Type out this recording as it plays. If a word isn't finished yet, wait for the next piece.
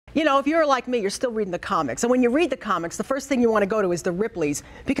You know, if you're like me, you're still reading the comics. And when you read the comics, the first thing you want to go to is the Ripleys,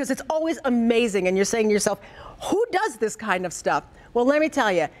 because it's always amazing. And you're saying to yourself, who does this kind of stuff? Well, let me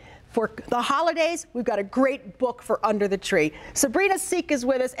tell you, for the holidays, we've got a great book for under the tree. Sabrina Seek is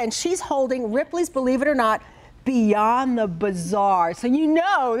with us, and she's holding Ripley's, believe it or not, Beyond the Bizarre. So you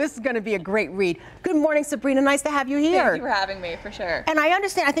know this is going to be a great read. Good morning, Sabrina. Nice to have you here. Thank you for having me, for sure. And I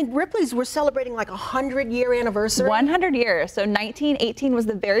understand, I think Ripley's were celebrating like a 100-year anniversary. 100 years. So 1918 was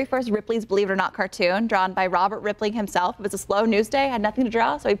the very first Ripley's Believe It or Not cartoon, drawn by Robert Ripley himself. It was a slow news day, had nothing to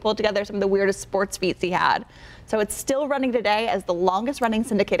draw, so he pulled together some of the weirdest sports feats he had. So it's still running today as the longest running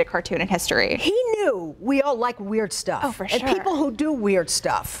syndicated cartoon in history. He knew we all like weird stuff. Oh, for sure. And people who do weird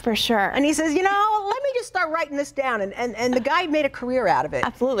stuff. For sure. And he says, you know, let me just start writing this down. And the guy made a career out of it.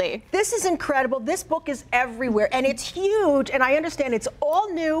 Absolutely. This is incredible. This book is everywhere. And it's huge. And I understand it's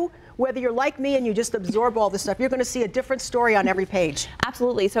all new. Whether you're like me and you just absorb all this stuff, you're going to see a different story on every page.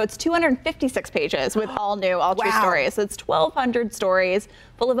 Absolutely. So it's 256 pages with all new, all true Wow. stories. So it's 1,200 stories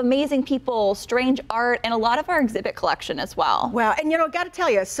full of amazing people, strange art, and a lot of our exhibit collection as well. Wow. And you know, got to tell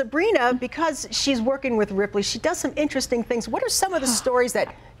you, Sabrina, because she's working with Ripley, she does some interesting things. What are some of the stories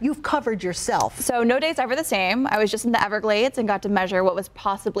that you've covered yourself? So no day's ever the same. I was just in the Everglades and got to measure what was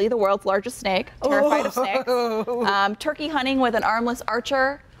possibly the world's largest snake, terrified of snakes. Turkey hunting with an armless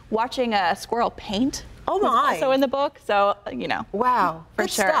archer, watching a squirrel paint. Oh my. Was also in the book, so you know. Wow. For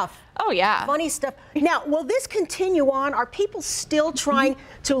Good sure. stuff. Oh yeah. Funny stuff. Now, will this continue on? Are people still trying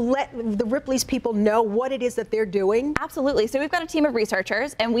to let the Ripley's people know what it is that they're doing? Absolutely. So we've got a team of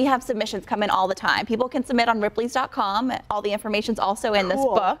researchers, and we have submissions come in all the time. People can submit on ripleys.com. All the information's also in this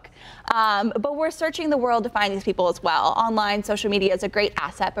book. But we're searching the world to find these people as well. Online, social media is a great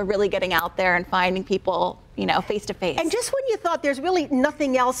asset, but really getting out there and finding people, you know, face to face. And just when you thought there's really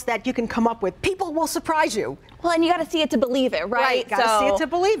nothing else that you can come up with, people will surprise you. Well, and you got to see it to believe it, right? Got to see it to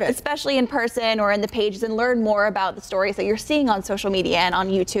believe it. Especially in person or in the pages, and learn more about the stories that you're seeing on social media and on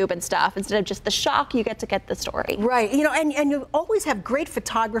YouTube and stuff. Instead of just the shock, you get to get the story. Right. You know, and you always have great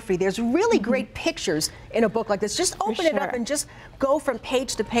photography. There's really great pictures in a book like this. Just open it up and just go from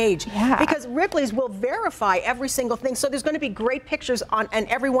page to page. Yeah. Because Ripley's will verify every single thing. So there's going to be great pictures on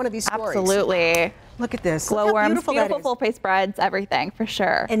every one of these stories. Absolutely. Look at this. Glowworms, beautiful full-face spreads, everything, for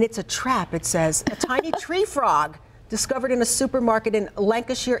sure. And it's a trap, it says. A tiny tree frog discovered in a supermarket in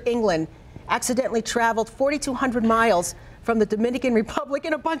Lancashire, England, accidentally traveled 4,200 miles from the Dominican Republic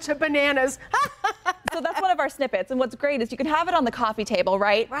in a bunch of bananas. So that's one of our snippets. And what's great is you can have it on the coffee table,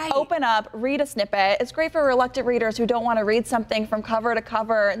 right? Open up, read a snippet. It's great for reluctant readers who don't want to read something from cover to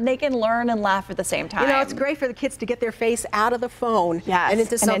cover, and they can learn and laugh at the same time. You know, it's great for the kids to get their face out of the phone and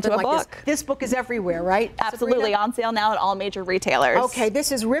into something like this. This book is everywhere, right? Absolutely. Sabrina? On sale now at all major retailers. Okay,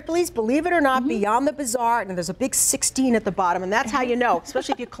 this is Ripley's Believe It or Not, Beyond the Bizarre, and there's a big 16 at the bottom, and that's how you know,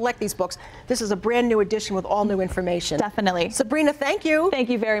 especially if you collect these books. This is a brand new edition with all new information. Definitely. Sabrina, thank you. Thank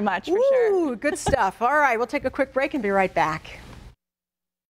you very much, for sure. Good stuff. All right, we'll take a quick break and be right back.